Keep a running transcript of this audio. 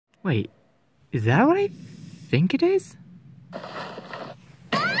Wait, is that what I think it is?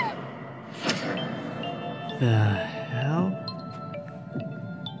 The hell?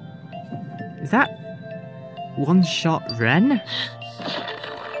 Is that One-Shot Wren?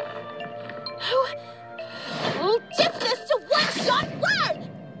 Who did this to One-Shot Wren?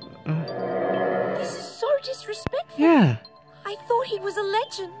 This is so disrespectful. Yeah. I thought he was a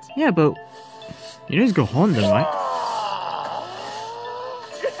legend. Yeah, but you know he's got horns then, right?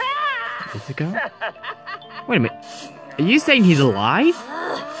 Is it go? Wait a minute. Are you saying he's alive?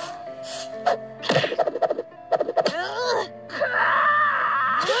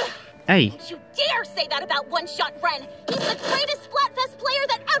 Hey. Don't you dare say that about One-Shot Wren! He's the greatest Splatfest player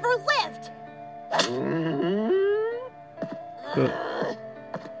that ever lived! But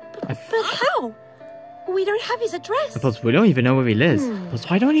how? We don't have his address. plus we don't even know where he lives. Plus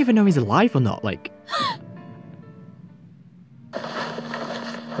I don't even know he's alive or not, like.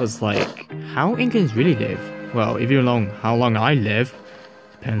 Plus like, how Incans really live? Well, if you know how long I live,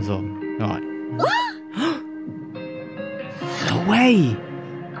 depends on what. No way!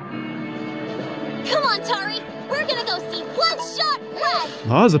 Come on, Tari! We're gonna go see One-Shot Wren!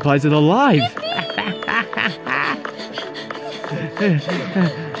 Oh, the place is alive!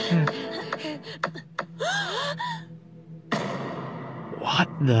 What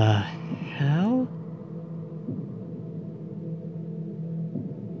the hell?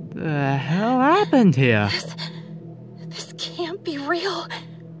 The hell happened here? This can't be real.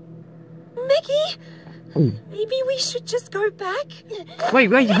 Mickey? Maybe we should just go back?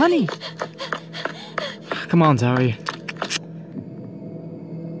 Wait, honey! Come on, Tari.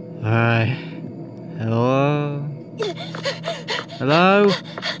 Hello? Hello?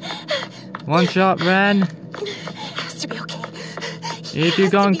 One-Shot Wren? Has to be okay. If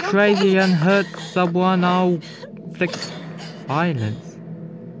you've gone crazy and hurt someone, I'll inflict violence.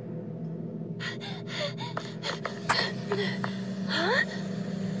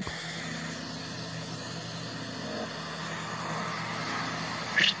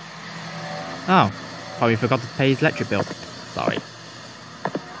 Oh, probably forgot to pay his electric bill. Sorry.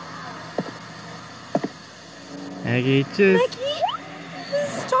 Maggie, just... Mickey?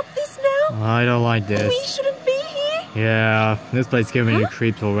 Stop this now. I don't like this. We shouldn't be here. Yeah, this place is giving me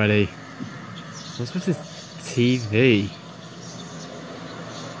creeps already. What's with this TV?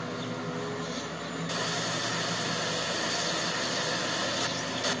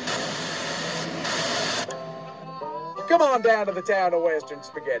 Come on down to the town of Western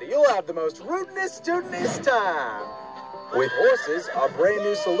Spaghetti. You'll have the most rootinest time. With horses, a brand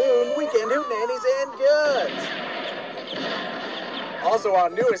new saloon, weekend hootenannies, and goods. Also, our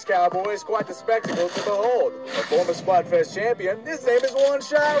newest cowboy is quite the spectacle to behold. A former Splatfest champion, his name is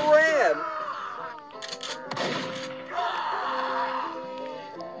One-Shot Wren.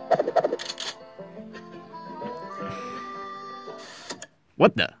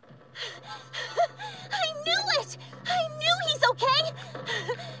 What the? I knew it! I knew he's okay!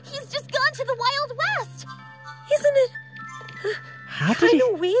 He's just gone to the Wild West! Isn't it How did he...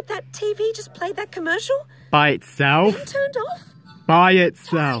 kind of weird that TV just played that commercial? By itself? Then turned off? By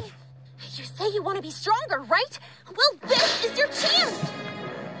itself. You say you want to be stronger, right? Well, this is your chance!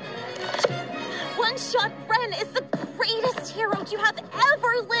 One-Shot Wren is the greatest hero to have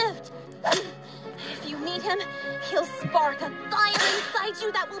ever lived! If you meet him, he'll spark a fire inside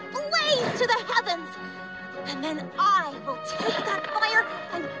you that will blaze to the heavens! And then I will take that fire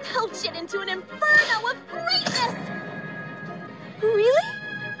and coach it into an inferno of greatness! Really?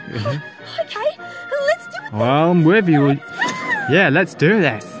 Okay, let's do it. Well, I'm with you. Yeah, let's do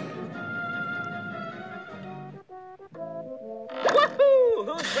this. Woohoo!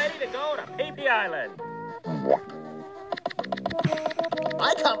 Who's ready to go to Pee Island?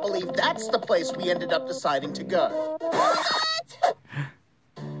 I can't believe that's the place we ended up deciding to go. What?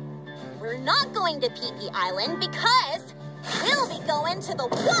 We're not going to Pee Island because we'll be going to the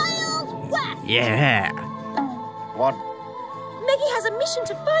Wild West! Yeah. What? Maggie has a mission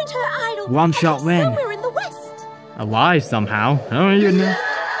to find her idol. One-Shot Wren. Somewhere in the West. Alive somehow. I don't even know.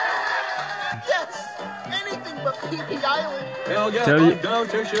 Yes! Anything but Pee Island. Hell yeah, Tell I'm you- down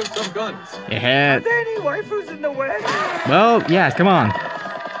to shoot some guns. Yeah. Are there any waifus in the West? Well, yeah, come on.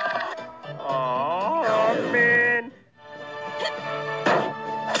 Oh, man.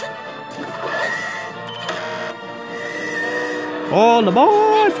 All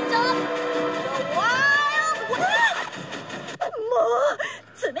aboard! Stop! The Wild West! もう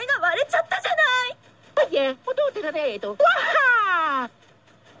爪が割れちゃったじゃない。Oye, ¿dónde te veo?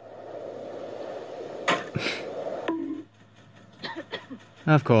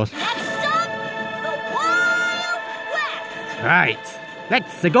 Of course. Next stop, the Wild West! Right.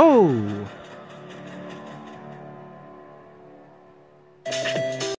 Let's go!